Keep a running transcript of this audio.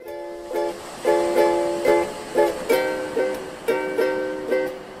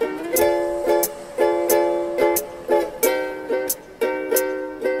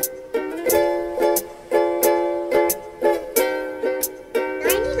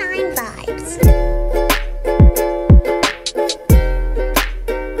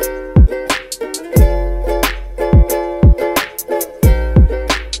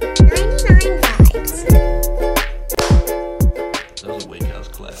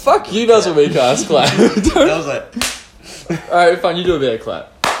Fuck you, does a weak ass clap. That was like... Alright, fine, you do a better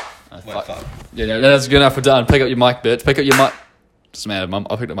clap. Wait, fuck. Yeah, no, that's good enough. We're done. Pick up your mic, bitch. Pick up your mic. Doesn't matter.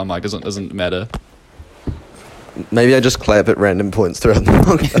 I picked up my mic. Doesn't matter. Maybe I just clap at random points throughout the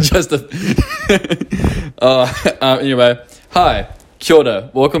podcast. Anyway, hi, kia ora.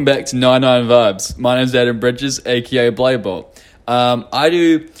 Welcome back to 99 Vibes. My name's Adam Bridges, aka Blaybolt.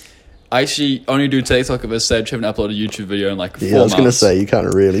 I actually only do TikTok at this stage. Haven't uploaded a YouTube video in like 4 months. I was going to say, you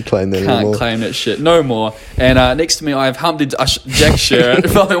can't really claim that anymore. Can't claim that shit no more. And next to me, I have Humpty Jack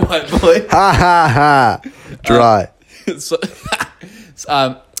Sherritt, fellow white boy. Ha ha ha! Dry.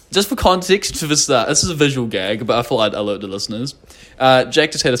 Just for context to the start, this is a visual gag, but I thought I'd alert the listeners.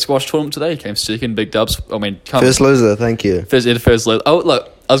 Jack just had a squash tournament today. He came second, big dubs. I mean, First loser, thank you. First loser. Oh, look,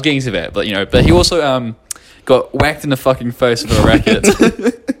 I was getting to that, but he also got whacked in the fucking face with a racket.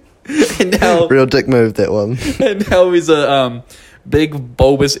 And now, real dick move, that one. And now he's a big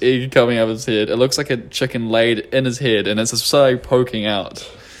bulbous egg coming out of his head. It looks like a chicken laid in his head, and it's just so poking out.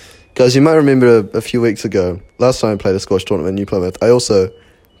 Guys, you might remember a few weeks ago, last time I played a squash tournament in New Plymouth, I also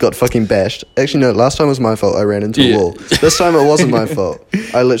got fucking bashed. Actually, no, last time was my fault. I ran into a wall. This time it wasn't my fault.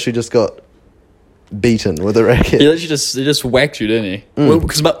 I literally just got beaten with a racket. He just whacked you, didn't he? Well,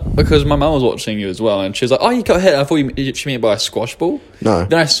 because my mum was watching you as well, and she was like, "Oh, you got hit." I thought she meant by a squash ball. No,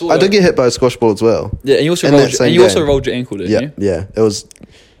 then I did get hit by a squash ball as well. Yeah, and you also rolled your ankle, didn't you? Yeah, it was.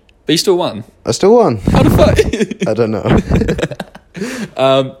 But you still won. I still won. How the fuck? I don't know.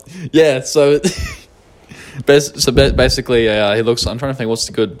 Yeah. So basically, he looks. I'm trying to think. What's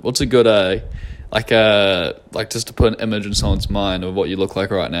a good like just to put an image in someone's mind of what you look like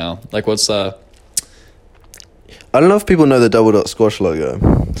right now. Like what's I don't know if people know the Double Dot Squash logo.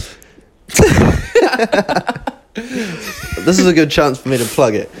 This is a good chance for me to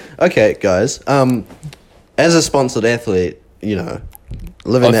plug it. Okay, guys. As a sponsored athlete,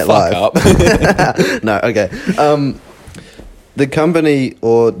 living that life. Up. No, okay. The company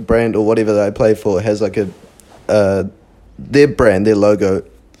or brand or whatever that I play for has like their brand, their logo.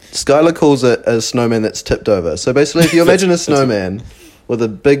 Skylar calls it a snowman that's tipped over. So basically, if you imagine a snowman with a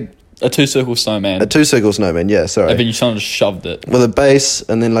big... A two-circle snowman. A two-circle snowman, yeah, sorry. And then you kind of shoved it. With a base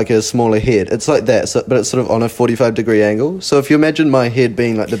and then like a smaller head. It's like that, but it's sort of on a 45-degree angle. So if you imagine my head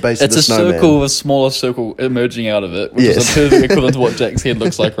being like the base of the snowman... It's a circle with a smaller circle emerging out of it, which is a perfect equivalent to what Jack's head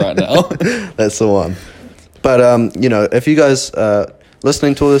looks like right now. That's the one. But, if you guys are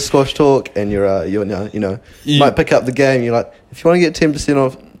listening to all this squash talk and you might pick up the game, you're like, if you want to get 10%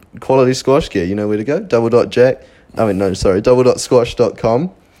 off quality squash gear, you know where to go.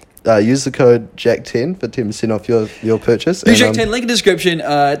 Double.squash.com. Use the code Jack10 for 10% off your purchase. Use Jack10, link in the description.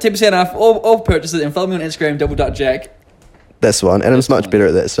 10% off all purchases, and follow me on Instagram, double.jack. That's the one. Adam's much better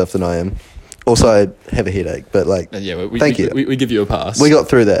at that stuff than I am. Also, I have a headache, but thank you. We give you a pass. We got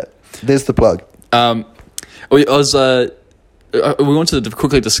through that. There's the plug. We wanted to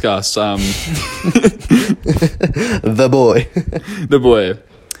quickly discuss the boy. The boy.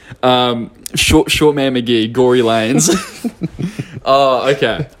 Short man McGee, Gory Lanes. Oh,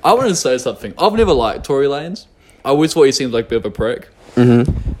 okay. I want to say something. I've never liked Tory Lanez. I always thought he seemed like a bit of a prick.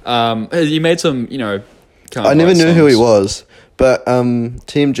 Mm-hmm. He made some, I never knew who he was, but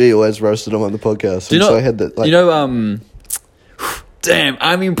Team G always roasted him on the podcast. So I had that. Damn,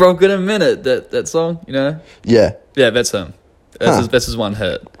 I mean, broke in a minute. That song, Yeah, that's him. That's his one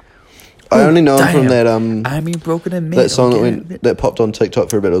hit. I only know him from that broken in a minute. That song that popped on TikTok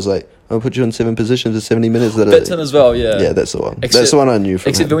for a bit. It was like, I'll put you in 7 positions for 70 minutes. That's him as well, yeah. Yeah, that's the one. That's the one I knew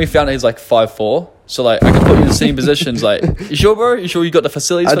from Except him. when we found out he's like 5'4", so like I can put you in the same positions. Like, you sure, bro? You sure you got the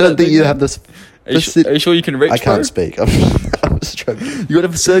facilities? I don't think you have this. Are you sure you can reach? I can't speak. I'm struggling. You got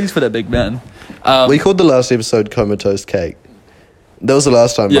the facilities for that big man. We called the last episode Comatose Cake. That was the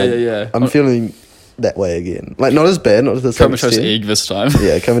last time. Yeah. I'm feeling that way again. Like, not as bad, not as the same Comatose egg this time.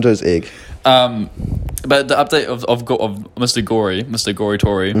 Yeah, Comatose egg. But the update of Mr. Gory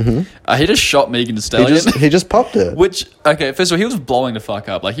Tory, he just shot Megan Thee Stallion. He just popped it. Which, okay, first of all, he was blowing the fuck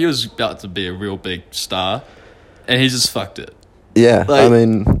up. Like, he was about to be a real big star, and he just fucked it. Yeah, I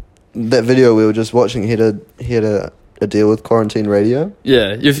mean, that video we were just watching, he had a deal with Quarantine Radio.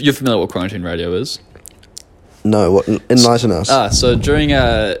 Yeah, you're familiar with what Quarantine Radio is? No, what? Enlighten us. So during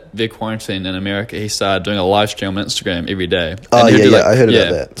their quarantine in America, he started doing a live stream on Instagram every day. Oh, yeah, I heard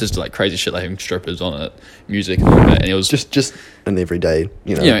about that. Just like crazy shit, like having strippers on it, music and all that. And it was just an everyday,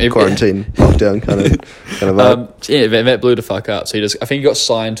 quarantine, lockdown kind of vibe. That blew the fuck up. So I think he got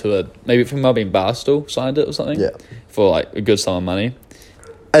signed to it. Maybe it might have been Barstool signed it or something. Yeah. For like a good sum of money.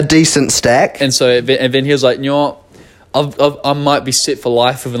 A decent stack. And so, and then he was like, you know what? I might be set for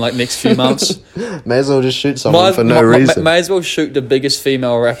life within like next few months. May as well just shoot someone for no reason. May as well shoot the biggest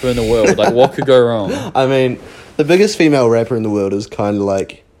female rapper in the world. Like, what could go wrong? I mean, the biggest female rapper in the world is kind of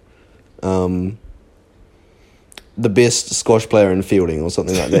like, the best squash player in fielding or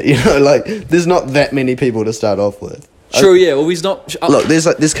something like that. You know, like there's not that many people to start off with. True, yeah. Well, he's not. Look,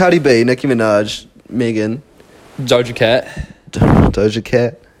 there's Cardi B, Nicki Minaj, Megan, Doja Cat, Doja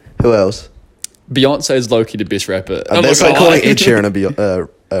Cat. Who else? Beyonce is low-key the best rapper. That's like calling Ed Sheeran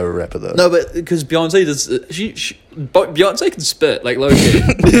a rapper though. No, but because Beyonce does, Beyonce can spit like low-key.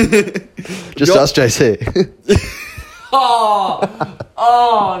 Just ask JC.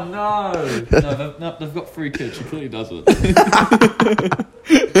 Oh no! No, they've got 3 kids. She clearly doesn't.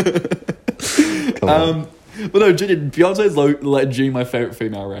 Come on. But no, Beyonce is like my favorite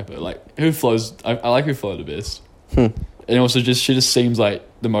female rapper. Like who flows. I like who flows the best. And also she just seems like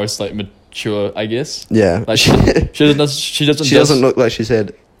the most like mature, I guess. Yeah. Like she doesn't. She doesn't look like she's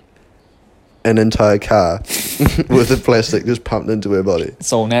had an entire car with the plastic just pumped into her body.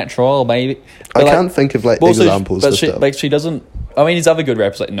 It's all natural, baby. But I can't think of like examples. But of stuff. Like she doesn't. I mean, these other good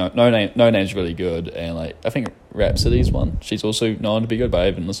rappers like No Name's really good, and like I think Rhapsody's one. She's also known to be good, but I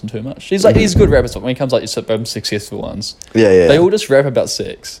haven't listened to her much. She's like these good rappers, but when it comes like successful ones, yeah, they all just rap about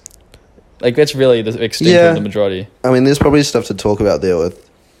sex. Like that's really the extent of the majority. I mean, there's probably stuff to talk about there with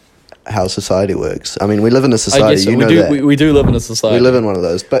how society works. I mean, we live in a society. You know that we do live in a society. We live in one of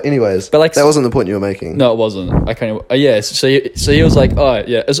those. But anyways, that wasn't the point you were making. No, it wasn't. I can't. So he was like, oh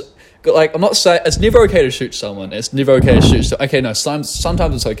yeah, like I'm not saying it's never okay to shoot someone. It's never okay to shoot. Okay, no,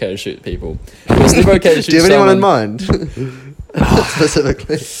 sometimes it's okay to shoot people. But it's never okay to shoot. Do you have someone. anyone in mind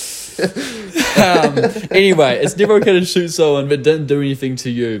specifically? Anyway, it's never okay to shoot someone that didn't do anything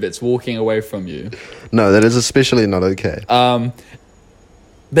to you that's walking away from you. No, that is especially not okay.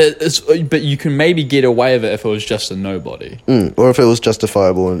 But you can maybe get away with it if it was just a nobody. Or if it was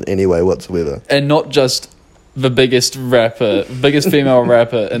justifiable in any way whatsoever. And not just the biggest female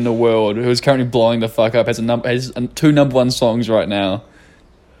rapper in the world who is currently blowing the fuck up, has 2 number 1 songs right now.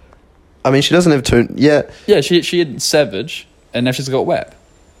 I mean, she doesn't have 2... Yeah. Yeah, she had Savage, and now she's got WAP.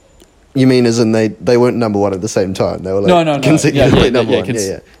 You mean as in they weren't number 1 at the same time? They were like no. consecutively number 1.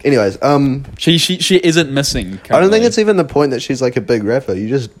 Yeah. Anyways, she isn't missing. Currently. I don't think it's even the point that she's like a big rapper. You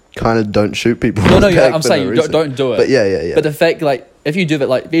just kind of don't shoot people. No, yeah, I'm saying don't do it. But yeah. But the fact, like, if you do that,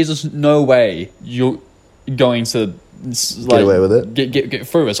 like, there's just no way you're going to like, get away with it. Get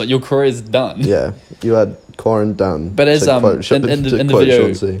through it. It's like your career is done. Yeah, you had done. But as in the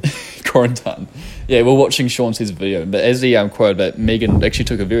video, quarantine. Yeah, we're watching Sean C's video, but as he quoted that Megan actually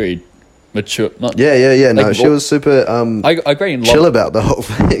took a very mature. Yeah. No, she was super. I agree. Chill about the whole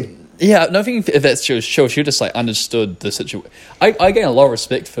thing. Yeah, no, I think if that's she was chill, she just like understood the situation. I gain a lot of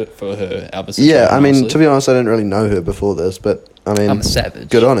respect for her. Yeah, I mean, to be honest, I didn't really know her before this, but I mean, I'm a savage.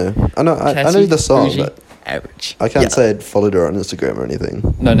 Good on her. I know the song, bougie, but average. I can't say I'd followed her on Instagram or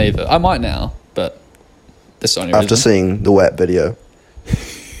anything. No, neither. I might now, but that's the only after reason. Seeing the WAP video.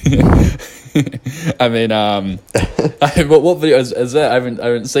 I mean, what video is that? I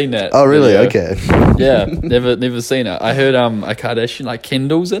haven't seen that. Oh, really? Video. Okay. Yeah, never seen it. I heard a Kardashian like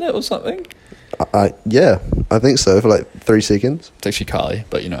Kendall's in it or something. Yeah, I think so for like 3 seconds. It's actually Kylie,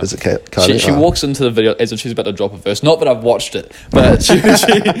 but you know, is it Kylie? She walks into the video as if she's about to drop a verse. Not that I've watched it, but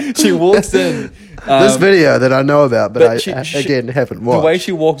she walks in. This video that I know about, but I haven't watched. The way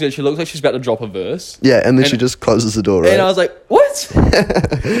she walks in, she looks like she's about to drop a verse. Yeah, and then she just closes the door, right? And I was like, what?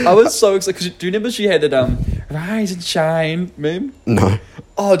 I was so excited. Cause do you remember she had that Rise and Shine meme? No.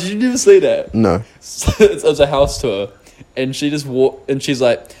 Oh, did you never see that? No. It was a house tour. And she just walked, and she's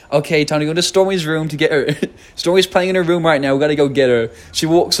like, okay, time to go to Stormy's room to get her. Stormy's playing in her room right now, we gotta go get her. She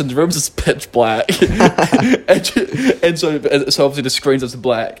walks in, the room's just pitch black. and so obviously the screen's just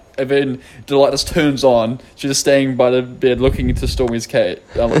black. And then the light just turns on. She's just staying by the bed looking into Stormy's crib.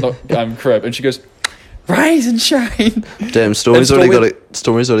 And she goes, rise and shine. Damn, Stormy's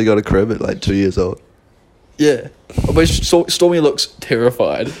already got a crib at like 2 years old. Yeah. But Stormy looks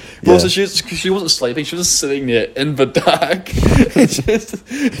terrified. But also she wasn't sleeping, she was just sitting there in the dark.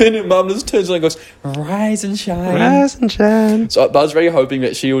 and her mum just turns around and goes, rise and shine. Rise and shine. So I was really hoping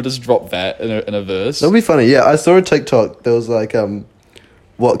that she would just drop that in a verse. That'll be funny. Yeah, I saw a TikTok that was like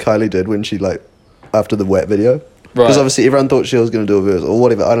what Kylie did when she like after the WAP video. Because obviously everyone thought she was going to do a verse or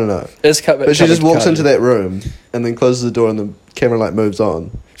whatever, I don't know. But she just walks into that room and then closes the door and the camera like moves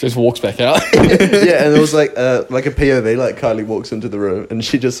on. She just walks back out. Yeah, and it was like a POV, like Kylie walks into the room and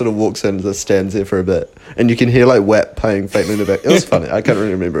she just sort of walks in and just stands there for a bit. And you can hear like WAP playing faintly in the back. It was funny. I can't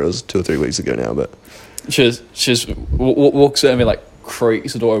really remember. It was 2 or 3 weeks ago now, but... She just walks in and be like,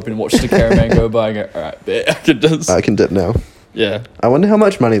 creaks the door open and watches the cameraman go by and go, all right, bet I can just... I can dip now. Yeah. I wonder how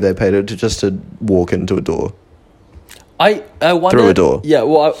much money they paid her to walk into a door. I wonder... Through a door. Yeah,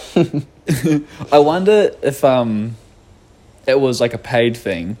 well, I wonder if it was like a paid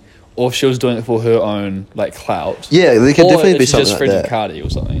thing or if she was doing it for her own like clout. Yeah, there could or definitely be if she's something just like friends that. with Cardi or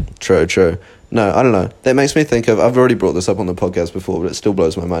something. True. No, I don't know. That makes me think of... I've already brought this up on the podcast before, but it still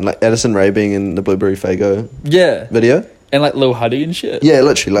blows my mind. Like Addison Rae being in the Blueberry Faygo Yeah. video. And like Lil Huddy and shit. Yeah,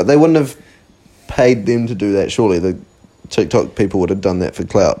 literally. Like, they wouldn't have paid them to do that. Surely the TikTok people would have done that for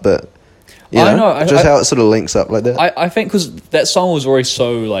clout, but... I know. How it sort of links up like that. I think because that song was already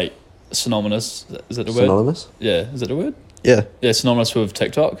so like synonymous. Is that the word? Synonymous? Yeah. Is that the word? Yeah. Yeah, synonymous with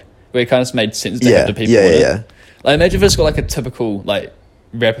TikTok. Where it kind of made sense to Yeah, have the people yeah, in it. yeah. Like imagine if it's got like a typical like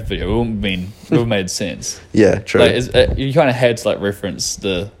rapper video. It wouldn't have made sense. Yeah, true. Like you kind of had to like reference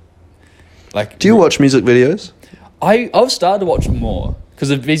the like. Do you watch music videos? I've started to watch more because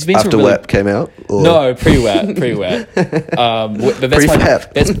he's been After some really, WAP came out? Or? No, pre-WAP. But that's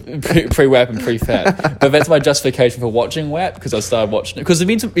Pre-FAP. that's pre-WAP and pre-FAP. But that's my justification for watching WAP because I started watching it because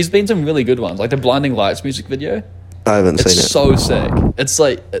there's been some really good ones like the Blinding Lights music video. I haven't seen It's it. so sick. It's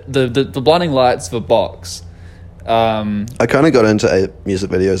like the Blinding Lights of a box. I kind of got into music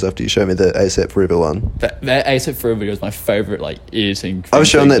videos after you showed me the ASAP Forever one. That A$AP Forever video is my favorite like editing. I've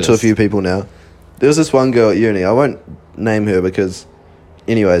shown that to a few people now. There was this one girl at uni. I won't name her because,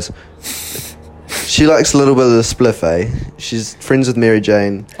 anyways, she likes a little bit of the spliff, eh? She's friends with Mary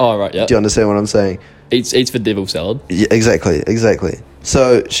Jane. Oh right, yeah. Do you understand what I'm saying? Eats for devil salad. Yeah, exactly.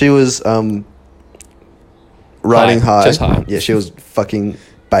 So she was riding high. Just high. Yeah, she was fucking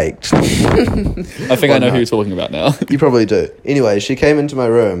baked. I think I know who you're talking about now. You probably do. Anyway, she came into my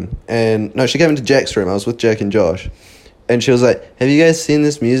room she came into Jack's room. I was with Jack and Josh, and she was like, "Have you guys seen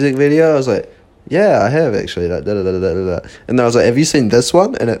this music video?" I was like, "Yeah, I have actually." Like, da, da, da, da, da, da. And then I was like, "Have you seen this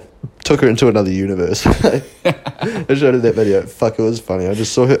one?" And it took her into another universe. I showed her that video. Fuck, it was funny. I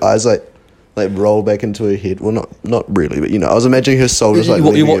just saw her eyes like roll back into her head. Well, not really, but I was imagining her soul just like you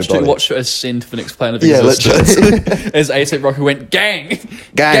leaving watched her body. it. Watched her ascend to the next plane of Yeah, existence. literally. As A$AP Rocky went gang.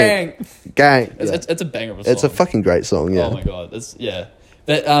 Gang. It's a banger of a song. It's a fucking great song. Yeah. Oh my god, that's yeah.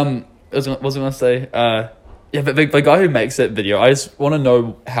 That what was I gonna say? Yeah, but the guy who makes that video, I just want to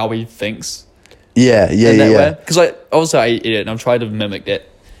know how he thinks. Yeah. Because like obviously I edit and I'm trying to mimic that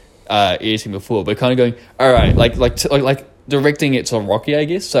editing before, but kind of going all right, like directing it to Rocky, I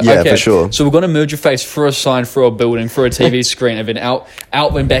guess. So, Yeah, okay, for sure. So we're gonna merge your face through a sign, through a building, through a TV screen, and then out,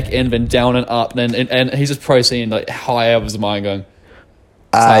 then back in, then down and up, and he's just proceeding like high out of his mind, going.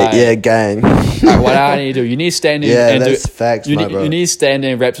 Yeah, gang. Alright, what I need to do? You need to stand in Yeah, and that's do. facts, you my need, bro. You need to stand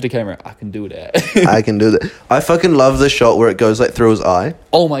there and rap to the camera. I can do that. I can do that. I fucking love the shot where it goes like through his eye.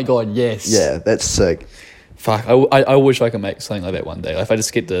 Oh my god, yes. Yeah, that's sick. Fuck, I wish I could make something like that one day. Like, if I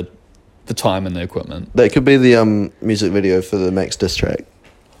just get the time and the equipment. That could be the music video for the Max diss track.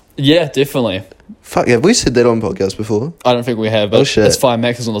 Yeah, definitely. Fuck, have we said that on podcast before? I don't think we have, but Oh, shit. it's fine.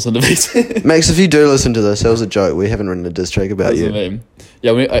 Max doesn't listen to these. Max, if you do listen to this, that was a joke. We haven't written a diss track about That's a you. meme.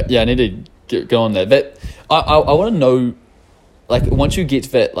 Yeah, I need to get on that. But I want to know, like, once you get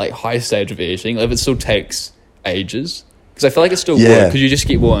to that like high stage of editing, if it still takes ages, because I feel like it still would, because you just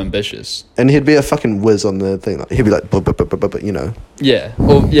get more ambitious. And he'd be a fucking whiz on the thing. Like, he'd be like, you know. Yeah,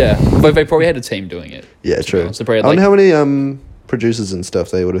 well, yeah, but they probably had a team doing it. Yeah, true. So probably I wonder how many producers and stuff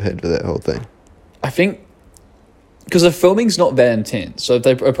they would have had for that whole thing. I think because the filming's not that intense, so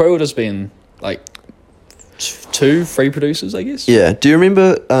they probably would have been like 2-3 producers, I guess. Yeah. Do you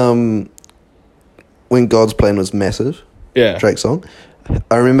remember when God's Plan was massive? Yeah. Drake song.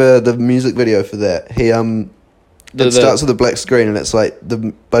 I remember the music video for that. He it starts with a black screen and it's like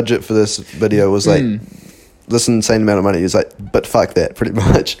the budget for this video was like this insane amount of money. He's like, but fuck that, pretty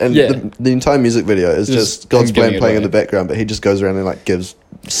much. And the entire music video is just God's Plan playing in the background, but he just goes around and like gives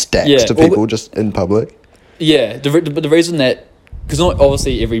stacks to people just in public. Yeah, the reason that because not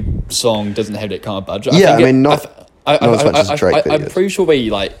obviously every song doesn't have that kind of budget. Yeah, I mean not as much as Drake videos. I'm pretty sure we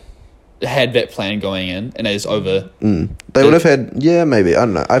like had that plan going in, and it's over. They would have had, maybe, I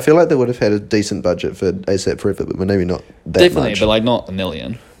don't know. I feel like they would have had a decent budget for A$AP Forever, but maybe not that Definitely, much. but like not $1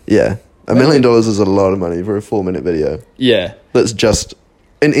 million. Yeah, $1 million is a lot of money for a 4-minute video. Yeah, that's just,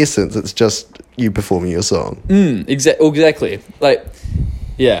 in essence, it's just you performing your song. Exactly. Like,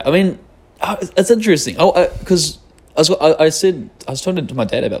 yeah, I mean, it's interesting. Because I was talking to my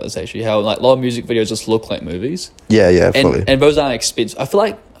dad about this actually. How like a lot of music videos just look like movies. Yeah, fully. And those aren't expensive. I feel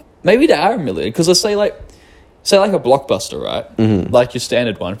like maybe they are $1 million because let's say like a Blockbuster, right? Mm-hmm. Like your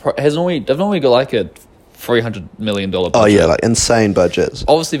standard one they've normally got like a $300 million budget. Oh yeah, like insane budgets.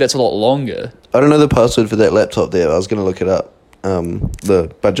 Obviously, that's a lot longer. I don't know the password for that laptop there. But I was gonna look it up.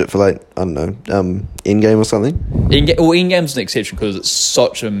 the budget for like, I don't know, Endgame or something. Endgame's an exception because it's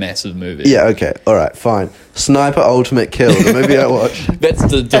such a massive movie. Yeah, okay, all right, fine. Sniper Ultimate Kill, the movie I watched. That's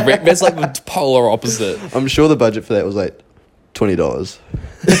the direct. That's like the polar opposite. I'm sure the budget for that was like $20.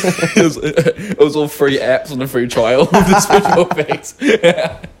 It was all free apps and a free trial with the special effects.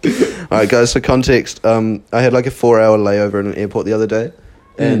 All right, guys. For context, I had like a 4-hour layover in an airport the other day,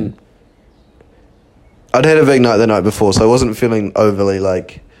 and I'd had a big night the night before, so I wasn't feeling overly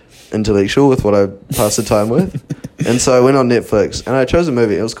like intellectual with what I passed the time with. And so I went on Netflix and I chose a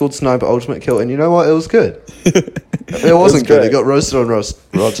movie. It was called Sniper Ultimate Kill, and you know what? It was good. It wasn't good. It got roasted on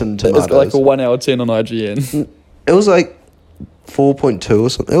Rotten Tomatoes. It's got like a 1 hour 10 on IGN. It was like 4.2 or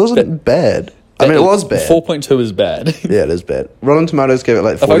something. It wasn't bad. I mean, it was bad. 4.2 is bad. Yeah, it is bad. Rotten Tomatoes gave it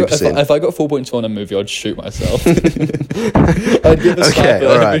like 40%. If I got 4.2 on a movie, I'd shoot myself. I'd give a okay,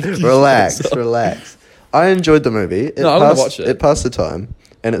 all right. Relax. I enjoyed the movie. I'm going to watch it. It passed the time,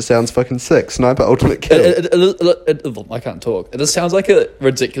 and it sounds fucking sick. Sniper Ultimate Kill. I can't talk. It just sounds like a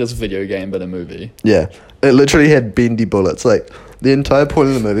ridiculous video game, but a movie. Yeah. It literally had bendy bullets. Like, the entire point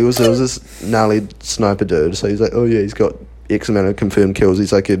of the movie was there was this gnarly sniper dude. So he's like, oh yeah, he's got X amount of confirmed kills.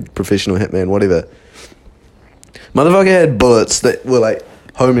 He's like a professional hitman, whatever. Motherfucker had bullets that were like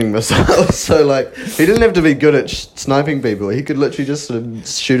homing missiles. So like, he didn't have to be good at sniping people. He could literally just sort of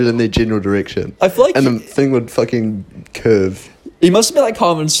shoot it in their general direction. I feel like the thing would fucking curve. He must have been like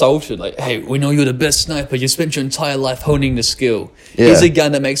kind of insulted. Like, hey, we know you're the best sniper. You spent your entire life honing the skill. Yeah. Here's a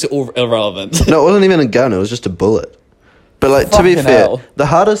gun that makes it all irrelevant. No, it wasn't even a gun. It was just a bullet. But like, to be Fucking fair, hell. the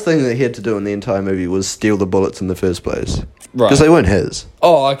hardest thing that he had to do in the entire movie was steal the bullets in the first place. Right. Because they weren't his.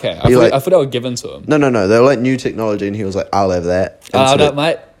 Oh, okay. I thought they were given to him. No. They were like new technology, and he was like, I'll have that. And so No,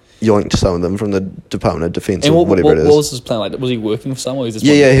 mate. yoinked some of them from the Department of Defense And or whatever it is. What was his plan? Like, was he working for someone? Or was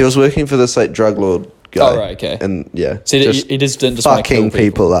Yeah, he was working for this like drug lord guy. Oh, right, okay. And yeah. So he just didn't just want to kill fucking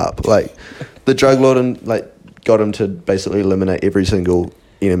people up. Like, the drug lord and like got him to basically eliminate every single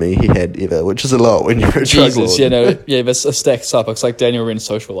enemy he had ever, which is a lot when you're a drug lord. Jesus, but it stacks up. It's like Daniel Wren's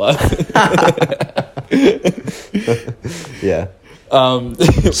Social Life. Yeah.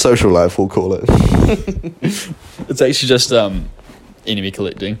 Social life, we'll call it. It's actually just enemy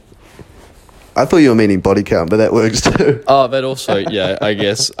collecting. I thought you were meaning body count, but that works too. Oh, that also, yeah, I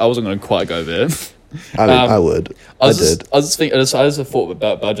guess. I wasn't going to quite go there. I mean, I would. I did. I was just thinking, I just thought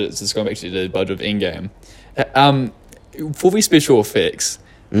about budgets. Just going back to the budget of Endgame. For these special effects,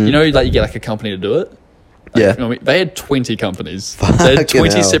 you know, like you get like a company to do it. Like, Yeah. You know what I mean? They had 20 companies. They had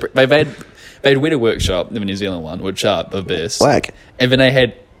 20 hell. separate. They had Weta Workshop, the New Zealand one, which are the best. Whack. And then they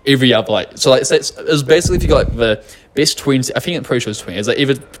had every other like it was basically if you got like the best 20. I think I'm pretty sure it's 20. It's like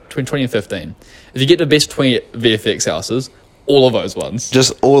either between 20 and 15. If you get the best 20 VFX houses, all of those ones.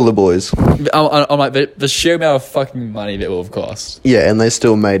 Just all the boys. I'm like the sheer amount of fucking money that will have cost. Yeah, and they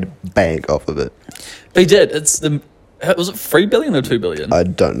still made bank off of it. They did. Was it 3 billion or 2 billion? I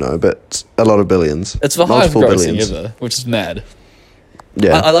don't know, but a lot of billions. It's the highest Multiple grossing billions. ever, which is mad.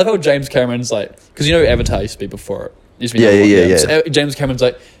 Yeah. I love how James Cameron's like, because you know Avatar used to be before it. Used to be Yeah, number one, yeah. So James Cameron's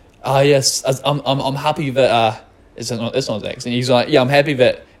like, yes, I'm happy that it's not his accent. He's like, yeah, I'm happy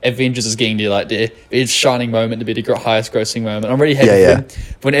that Avengers is getting their shining moment to be the highest grossing moment. I'm really happy for him.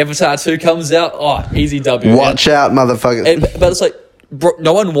 When Avatar 2 comes out, easy W. Watch out, motherfucker. But it's like, bro,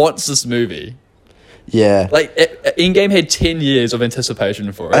 no one wants this movie. Yeah. Like, Endgame had 10 years of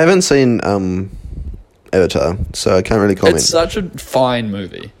anticipation for it. I haven't seen Avatar, so I can't really comment. It's such a fine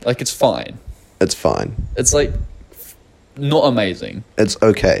movie. Like, it's fine. It's fine. It's like not amazing. It's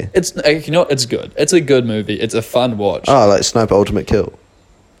okay. It's it's good. It's a good movie. It's a fun watch. Oh, like Sniper Ultimate Kill.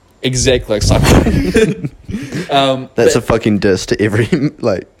 Exactly like Sniper. That's a fucking diss to every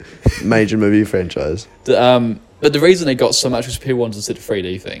like major movie franchise. But the reason they got so much was people wanted to see the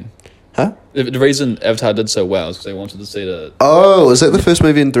 3D thing. Huh? The reason Avatar did so well is because they wanted to see Oh, is that the first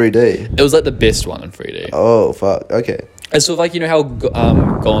movie in 3D? It was like the best one in 3D. Oh, fuck. Okay. It's sort of like, you know how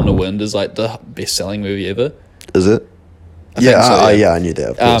Gone in the Wind is like the best-selling movie ever? Is it? I think so, Yeah, I knew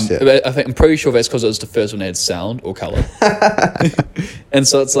that. Of course, yeah. But I'm pretty sure that's because it was the first one that had sound or color. And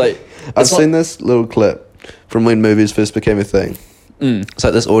so it's like... I've seen this little clip from when movies first became a thing. It's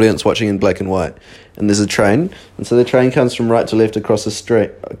like this audience watching in black and white, and there's a train, and so the train comes from right to left across the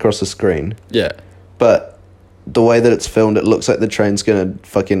screen. Yeah. But the way that it's filmed, it looks like the train's gonna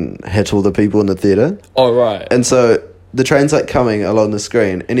fucking hit all the people in the theater. Oh, right. And so the train's like coming along the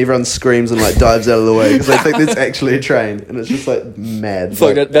screen, and everyone screams and like dives out of the way because they think there's actually a train, and it's just like mad.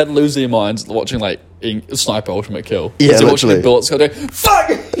 Fuck, that lose their minds watching like Sniper Ultimate Kill. Yeah, they're watching literally. the bullets go down.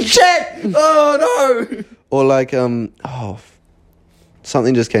 Fuck! Shit! Oh no! Or like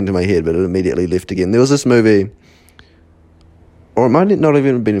something just came to my head, but it immediately left again. There was this movie Or it might not have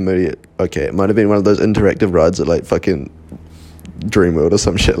even been a movie. Okay, it might have been one of those interactive rides at like fucking Dreamworld or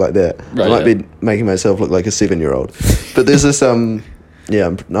some shit like that. Right, I might be making myself look like a 7-year-old. But there's this yeah,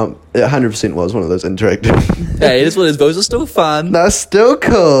 it 100% was one of those interactive. Hey, it is what it is. Those are still fun. That's still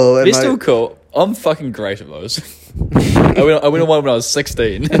cool. They're still cool. I'm fucking great at those. I went on one when I was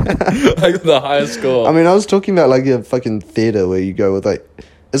 16. I got the highest score. I mean, I was talking about like a fucking theater where you go with like,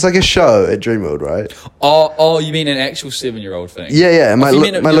 it's like a show at Dreamworld, right? Oh, you mean an actual 7-year-old thing? Yeah. My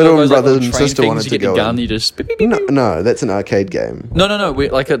little brother and sister wanted to go. You get the gun, you just... beep, beep, beep, beep. No, that's an arcade game. No. We're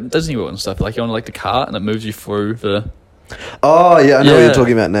like at Disney World and stuff. Like you're on like the cart and it moves you through the... Oh, yeah, I know what you're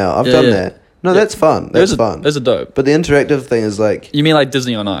talking about now. I've done that. No, that's fun. That's fun. Those are dope. But the interactive thing is like... You mean like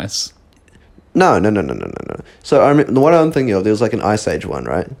Disney on Ice? No. So I remember, the one I'm thinking of, there was like an Ice Age one,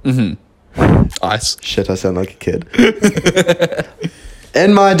 right? Mm-hmm. Ice. Shit, I sound like a kid.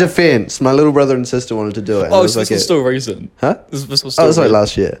 In my defense, my little brother and sister wanted to do it. Oh, so this was still recent. Huh? This was Oh, still it was like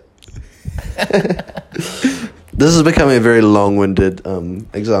last year. This is becoming a very long-winded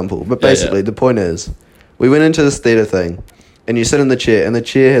example. But basically, the point is, we went into this theatre thing, and you sit in the chair, and the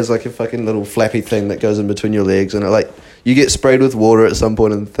chair has like a fucking little flappy thing that goes in between your legs, and it like, you get sprayed with water at some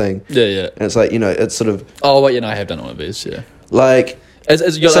point in the thing. Yeah. And it's like, you know, it's sort of... Oh, wait, I have done one of these, yeah. Like...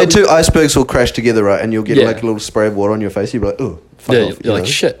 Say two icebergs will crash together, right? And you'll get like a little spray of water on your face. You'll be like, "Oh, fuck off!" You're like,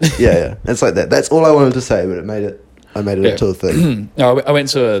 "Shit." Yeah. It's like that. That's all I wanted to say, but I made it into a thing. No, I went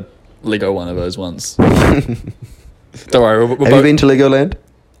to a Lego one of those once. Don't worry. Have you been to Legoland?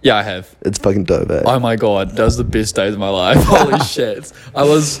 Yeah, I have. It's fucking dope, eh? Oh my god, that was the best days of my life. Holy shit! How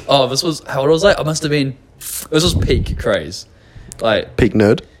old was I? I must have been. This was peak craze, like peak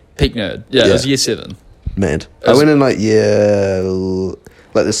nerd. Yeah, it was year 7. Man, I went in like year 11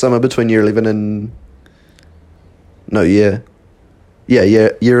 and year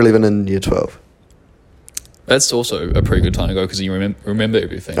 11 and year 12. That's also a pretty good time to go because you remember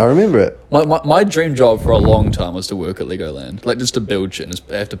everything. I remember it. My dream job for a long time was to work at Legoland, like just to build shit and just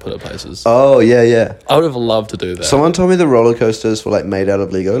have to put it places. Oh yeah. I would have loved to do that. Someone told me the roller coasters were like made out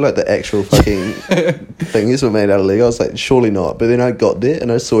of Lego, like the actual fucking thingies were made out of Lego. I was like, surely not. But then I got there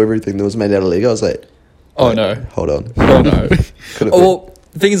and I saw everything that was made out of Lego. I was like, oh no, hold on. Oh no. Well,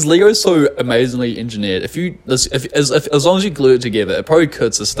 the thing is, Lego is so amazingly engineered. If as long as you glue it together, it probably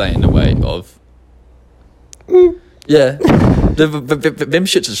could sustain the weight of. Yeah, them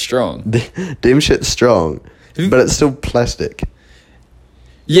shits are strong. Them shit's strong, but it's still plastic.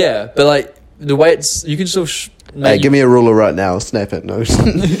 Yeah, but like the way you can still. Hey, give me a ruler right now. Snap it, no.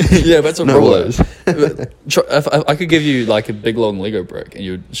 Yeah, but it's a no ruler. If I could give you like a big long Lego brick, and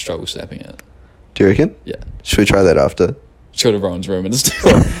you'd struggle snapping it. Do you reckon? Yeah. Should we try that after? Go to Rowan's room and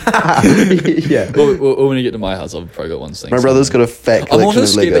steal. Yeah. Well, when you get to my house, I've probably got one thing. My brother's got a fat collection of Lego. I'm also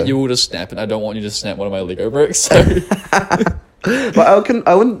scared that you will just snap, and I don't want you to snap one of my Lego bricks. So. But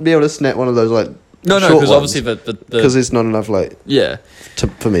I wouldn't be able to snap one of those like. No, because obviously because there's not enough like. Yeah.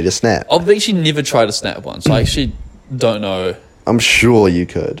 For me to snap. I've actually never tried to snap one, so I actually don't know. I'm sure you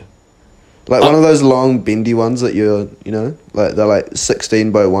could. Like one of those long bendy ones that like they're like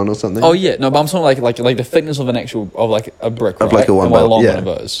 16 by 1 or something. Oh yeah, no, but I'm talking like the thickness of like a brick, right? Of like a 1 by one of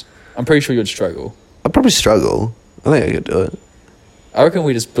those. I'm pretty sure you'd struggle. I'd probably struggle. I think I could do it. I reckon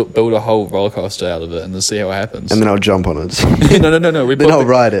we just build a whole roller coaster out of it and then see how it happens. And then I'll jump on it. No. Then I'll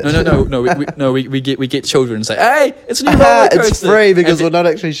ride it. No. We get children and say, "Hey, it's a new roller coaster." It's free because we're not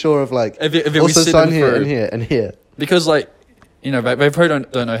actually sure of like. Also, sign here and here and here. Because like. They probably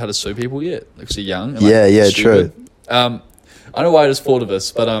don't know how to sue people yet. Like, they're young. And, yeah, true. I don't know why I just thought of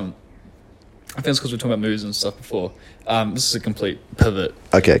this, but I think it's because we were talking about movies and stuff before. This is a complete pivot.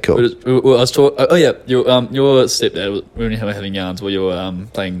 Okay, cool. I was talking. Oh yeah, your stepdad. We were having yarns where you were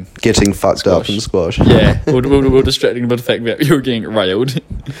playing. Getting fucked up in squash. Yeah, we were distracting about the fact that you were getting railed. He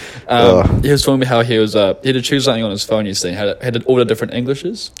was talking about how he had to choose something on his phone. You see, had to order different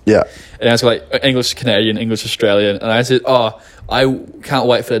Englishes. Yeah. And I was like English Canadian, English Australian, and I said, I can't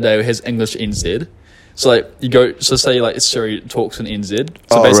wait for the day where it has English NZ. So like you go, say like Siri talks in NZ.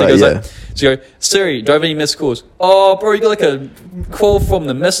 So basically it goes so you go, Siri, do I have any missed calls? Oh, bro, you got like a call from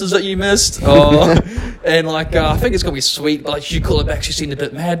the missus that you missed. Oh, and like I think it's gonna be sweet, but like you call her back, she seemed a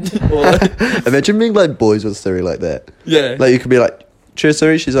bit mad. Imagine being like boys with Siri like that. Yeah, like you could be like, cheers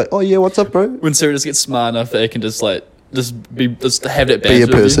Siri. She's like, oh yeah, what's up, bro? When Siri just gets smart enough that it can just have that be a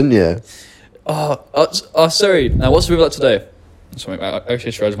person, yeah. Oh, Siri. Now what's the weather like today? Sorry, I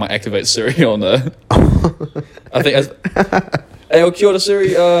actually tried to activate Siri on there. I think. Hey, kia ora,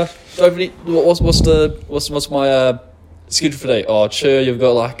 Siri. What's my schedule for today? Oh, sure. You've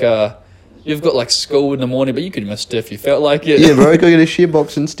got like you've got like school in the morning, but you could miss it if you felt like it. Yeah, bro, go get a share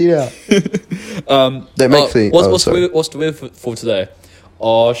box instead out. That makes me... What's the weather for today?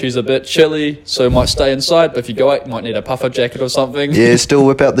 Oh, she's a bit chilly, so might stay inside. But if you go out, you might need a puffer jacket or something. Yeah, still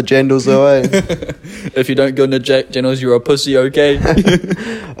whip out the jandals though, eh? If you don't go into jandals, you're a pussy, okay?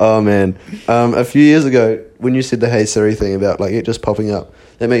 Oh, man. A few years ago, when you said the Hey Siri thing about like it just popping up,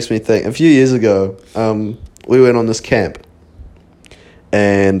 that makes me think. A few years ago, we went on this camp,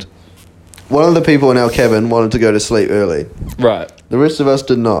 and one of the people in our cabin wanted to go to sleep early. Right. The rest of us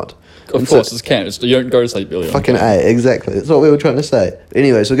did not. Of course, it's camp. You don't go to sleep early. Fucking A, exactly. That's what we were trying to say.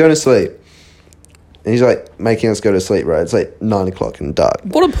 Anyway, so we're going to sleep. And he's like making us go to sleep, right? It's like 9 o'clock and dark.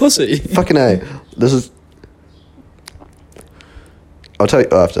 What a pussy. Fucking A. This is... I'll tell you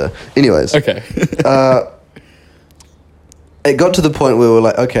after. Anyways. Okay. It got to the point where we were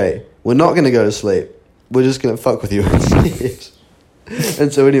like, okay, we're not going to go to sleep. We're just going to fuck with you instead.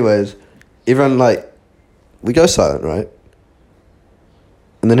 And so anyways, everyone like... We go silent, right?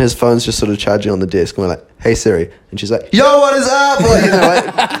 And then his phone's just sort of charging on the desk, and we're like, "Hey Siri," and she's like, "Yo, what is up?" Like, you know,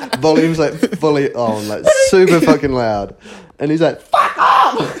 like volume's like fully on, like super fucking loud, and he's like, "Fuck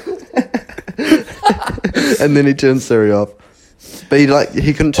off!" And then he turns Siri off, but he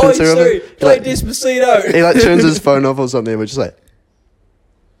couldn't turn Siri off. Play Despacito. He like turns his phone off or something, and we're just like,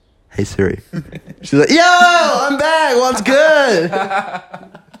 "Hey Siri," she's like, "Yo, I'm back. What's good?"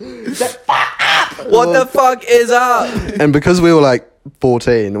 What the fuck is up? And because we were like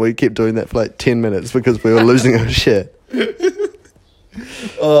 14, we kept doing that for like 10 minutes because we were losing our shit.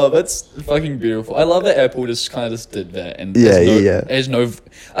 Oh, that's fucking beautiful. I love that Apple just kind of just did that. And Yeah. There's no...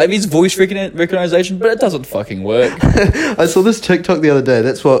 I mean, it's voice recognition, but it doesn't fucking work. I saw this TikTok the other day.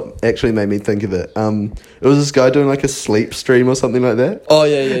 That's what actually made me think of it. It was this guy doing like a sleep stream or something like that. Oh,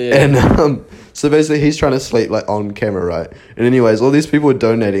 yeah. And so basically he's trying to sleep like on camera, right? And anyways, all these people are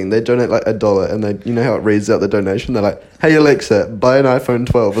donating. They donate like $1, and they, you know how it reads out the donation? They're like, "Hey Alexa, buy an iPhone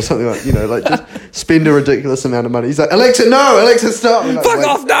 12 or something like, you know, like just spend a ridiculous amount of money." He's like, "Alexa, no! Alexa, stop!" Like, Fuck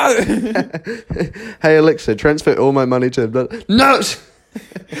off, no! "Hey Alexa, transfer all my money to..." But no!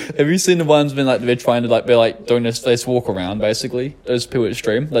 Have you seen the ones when like they're trying to like be like doing this walk around basically? Those people that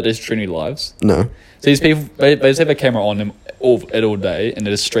stream, like they're streaming lives. No. So these people, they just have a camera on them all day, and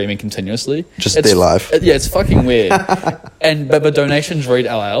they're just streaming continuously. Just their life. Yeah, it's fucking weird. But the donations read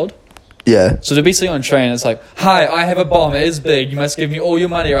out loud. Yeah. So they'll be sitting on a train, and it's like, "Hi, I have a bomb. It is big. You must give me all your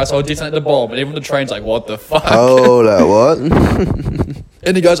money, or else I'll detonate the bomb." And everyone on the train's like, "What the fuck?" Hold up, what?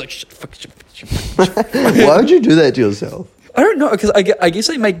 And the guy's like, "Shit, fuck, shit." Why would you do that to yourself? I don't know, because I guess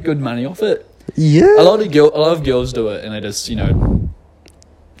they make good money off it. Yeah. A lot of girls do it, and they just, you know...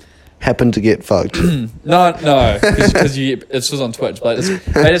 Happen to get fucked. No, because it's just on Twitch, but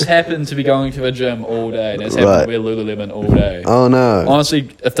they just happen to be going to the gym all day, and they just happen to wear Lululemon all day. Oh, no. Honestly,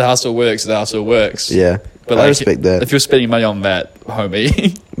 if the hustle works, the hustle works. Yeah, But I respect that. If you're spending money on that,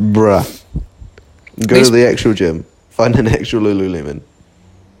 homie... Bruh. Go to the actual gym. Find an actual Lululemon.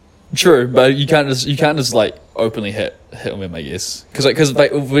 True, but you can't just like openly hit on them, I guess, because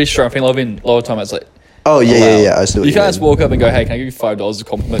like with this show, I think a lot of the time it's like, Oh, yeah, I see what you you can't mean. just walk up and go, "Hey, can I give you $5 to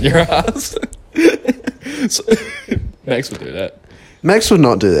compliment your ass?" So, Max would do that. Max would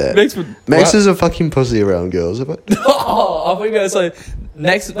not do that. Max Wow. is a fucking pussy around girls. Oh, I thought you were going to say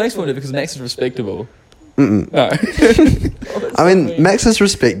Max won't do it because Max is respectable. Mm-mm. No. I mean, Max is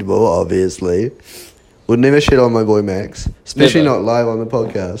respectable, obviously. Would never shit on my boy Max. Especially Never. not live on the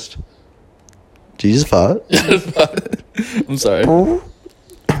podcast. Jesus fart. I'm sorry.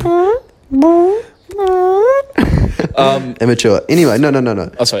 Immature. Anyway,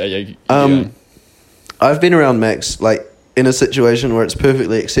 no. Oh, sorry. Yeah, I've been around Max, like, in a situation where it's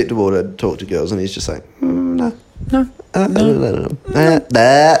perfectly acceptable to talk to girls, and he's just like, no. I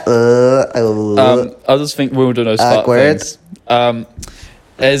just think we were doing those fart Awkward. things.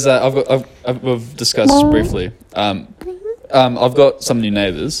 As we've discussed this briefly. I've got some new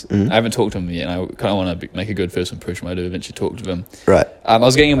neighbours. I haven't talked to them yet, and I kind of want to make a good first impression when I do eventually talk to them. Right. I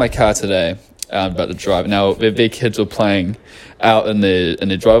was getting in my car today, about to drive. Now their kids were playing out in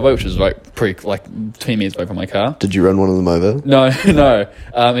the driveway, which is like 20 minutes away from my car. Did you run one of them over? No.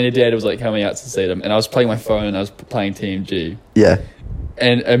 And their dad was like coming out to see them, and I was playing my phone, and I was playing TMG, Yeah.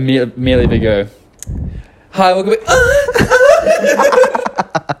 and immediately they go, "Hi, welcome back."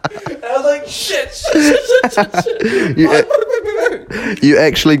 And I was like, shit. You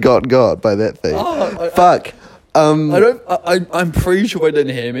actually got by that thing. Fuck. I'm pretty sure they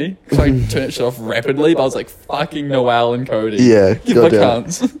didn't hear me because I turned it off rapidly, but I was like, fucking Noel and Cody. Yeah, Give my goddamn.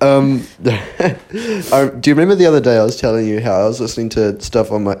 cunts. Do you remember the other day I was telling you how I was listening to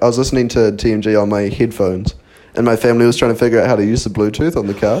TMG on my headphones, and my family was trying to figure out how to use the Bluetooth on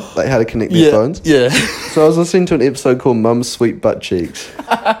the car, like how to connect their phones. Yeah. So I was listening to an episode called Mum's Sweet Butt Cheeks.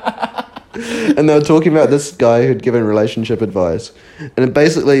 And they were talking about this guy who'd given relationship advice. And it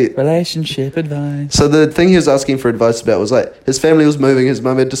basically... Relationship advice. So the thing he was asking for advice about was like, his family was moving, his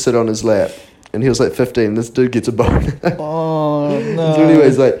mum had to sit on his lap. And he was like 15, this dude gets a bone. Oh, no. So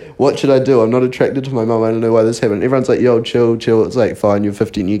anyways, like, what should I do? I'm not attracted to my mum, I don't know why this happened. Everyone's like, yo, chill. It's like, fine, you're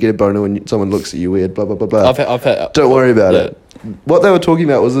 15, you get a boner when someone looks at you weird, blah, blah, blah, blah. I've had, don't worry about it. What they were talking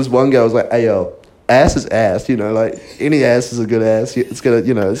about was this one guy was like, hey, yo, ass is ass, you know, like, any ass is a good ass. It's gonna,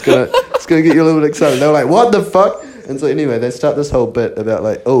 you know, it's gonna get you a little bit excited. They were like, what the fuck? And so anyway, they start this whole bit about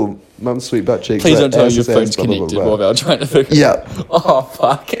like, oh, mum's sweet butt cheeks. Please like, don't tell me your ass is phone's ass, blah, blah, connected blah, blah. while they're trying to figure Yeah. Oh,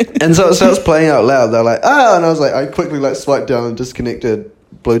 fuck. And so it starts playing out loud. They're like, oh, and I was like, I quickly like swiped down and disconnected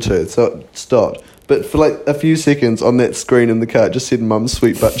Bluetooth, so it stopped. But for like a few seconds on that screen in the car, it just said mum's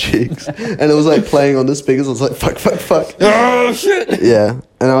sweet butt cheeks. And it was like playing on the speakers. I was like, fuck. Oh, shit. Yeah.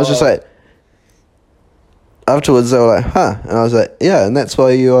 And I was just like, afterwards they were like, huh. And I was like, yeah, and that's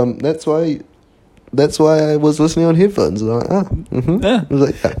why that's why I was listening on headphones. And I'm like, Yeah. I was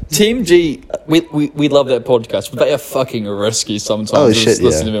like, yeah. Team G, we love that podcast, but they are fucking risky sometimes. Oh, shit, yeah.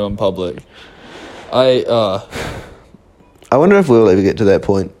 Listening to them in public. I wonder if we'll ever get to that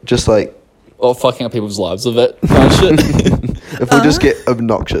point. Just like, or fucking up people's lives with it. Kind of shit. if we just get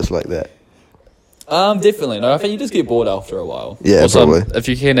obnoxious like that. Definitely. No, I think you just get bored after a while. Yeah, also, probably. If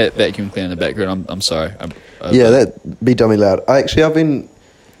you hear that vacuum cleaner in the background, I'm sorry. Yeah, that'd be dummy loud. I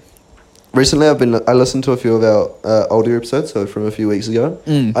listened to a few of our older episodes, so from a few weeks ago.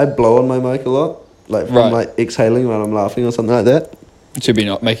 I blow on my mic a lot, like from like exhaling when I'm laughing or something like that. To be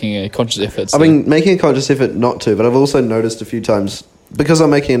not making a conscious effort. I've been making a conscious effort not to, but I've also noticed a few times, because I'm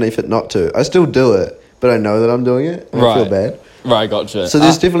making an effort not to, I still do it, but I know that I'm doing it, and I feel bad. Right, gotcha. So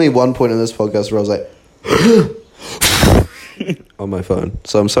there's definitely one point in this podcast where I was like, on my phone.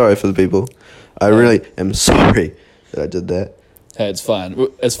 So I'm sorry for the people. I really am sorry that I did that. Hey, it's fine.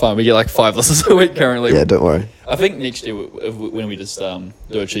 It's fine. We get like 5 listens a week currently. Yeah, don't worry. I think next year, when we just do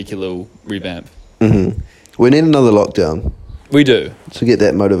a cheeky little revamp. We need another lockdown We do. to get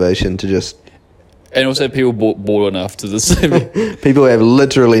that motivation to just... And also people bored enough to just... People have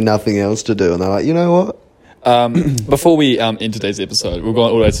literally nothing else to do, and they're like, you know what? Before we end today's episode, we're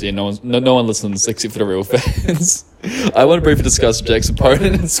going all the way to the end. No one listens except for the real fans. I want to briefly discuss Jack's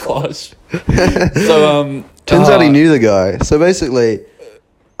opponent in squash. So, turns out he knew the guy. So basically,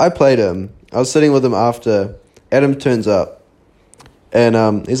 I played him. I was sitting with him after. Adam turns up,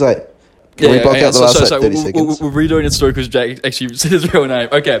 and he's like, "Can we block out the last 30 seconds?" We're redoing the story because Jack actually said his real name.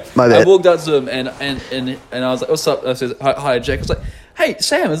 Okay, My bad. I walked up to him and I was like, "What's up?" I said, "Hi, Jack." I was like, "Hey,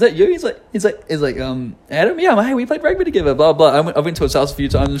 Sam, is that you?" He's like, Adam, yeah, hey, we played rugby together, blah blah. I went to his house a few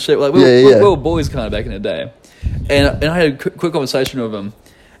times and shit. Like, we were boys kind of back in the day, and I had a quick conversation with him.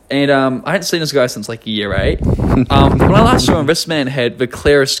 And I hadn't seen this guy since like year 8. When I last saw him, this man had the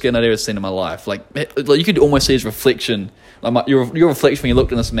clearest skin I'd ever seen in my life. Like you could almost see his reflection, like your reflection when you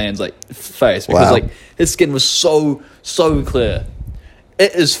looked in this man's like face, because like his skin was so clear.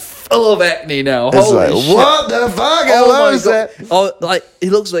 It is full of acne now. It's Holy like, shit. what the fuck? How is that? Oh, like he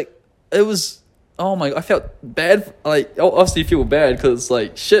looks like it was. Oh my! I felt bad. Like obviously, you feel bad because it's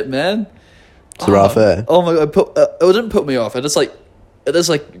like shit, man. It's rough, eh? Oh my god! It didn't put me off. It just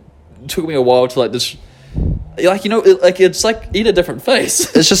took me a while to like this, like it's like eat a different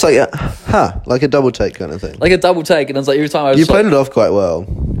face. It's just like, like a double take kind of thing. Like a double take, and it's like every time I was You played it off quite well.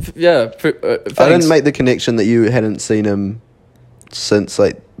 Yeah, I didn't make the connection that you hadn't seen him since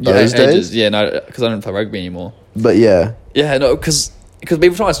like those days. Yeah, no, because I don't play rugby anymore. But yeah, no, because every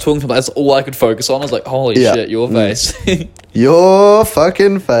time I was talking to him, that's all I could focus on. I was like, holy shit, your face. Your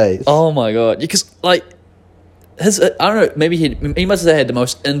fucking face. Oh my god, because like. I don't know, maybe he must have had the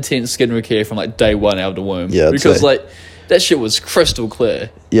most intense skincare care from like day one out of the womb. Yeah, because like that shit was crystal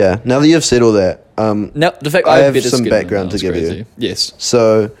clear. Yeah. Now that you've said all that, now the fact I have better some skin background now to is give crazy. you. Yes.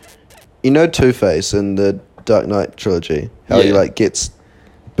 So, you know Two-Face in the Dark Knight trilogy, how he like gets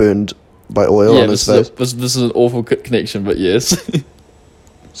burned by oil on his face. This is an awful connection, but yes.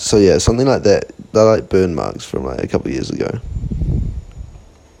 So yeah, something like that. They're like burn marks from like a couple of years ago.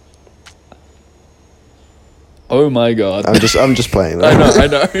 Oh my god! I'm just playing that. I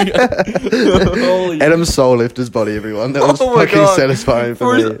know. Holy Adam's soul left his body. Everyone, that was fucking satisfying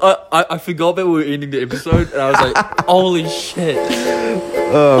for me. I forgot that we were ending the episode, and I was like, "Holy shit!"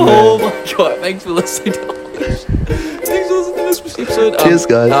 Oh man! My god! Thanks for listening. Thanks for listening to this episode. Cheers,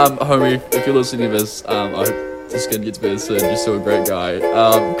 guys. Homie, if you're listening to this, I hope this skin gets better soon. You're still a great guy.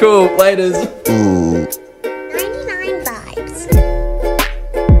 Cool. Laters. Ooh.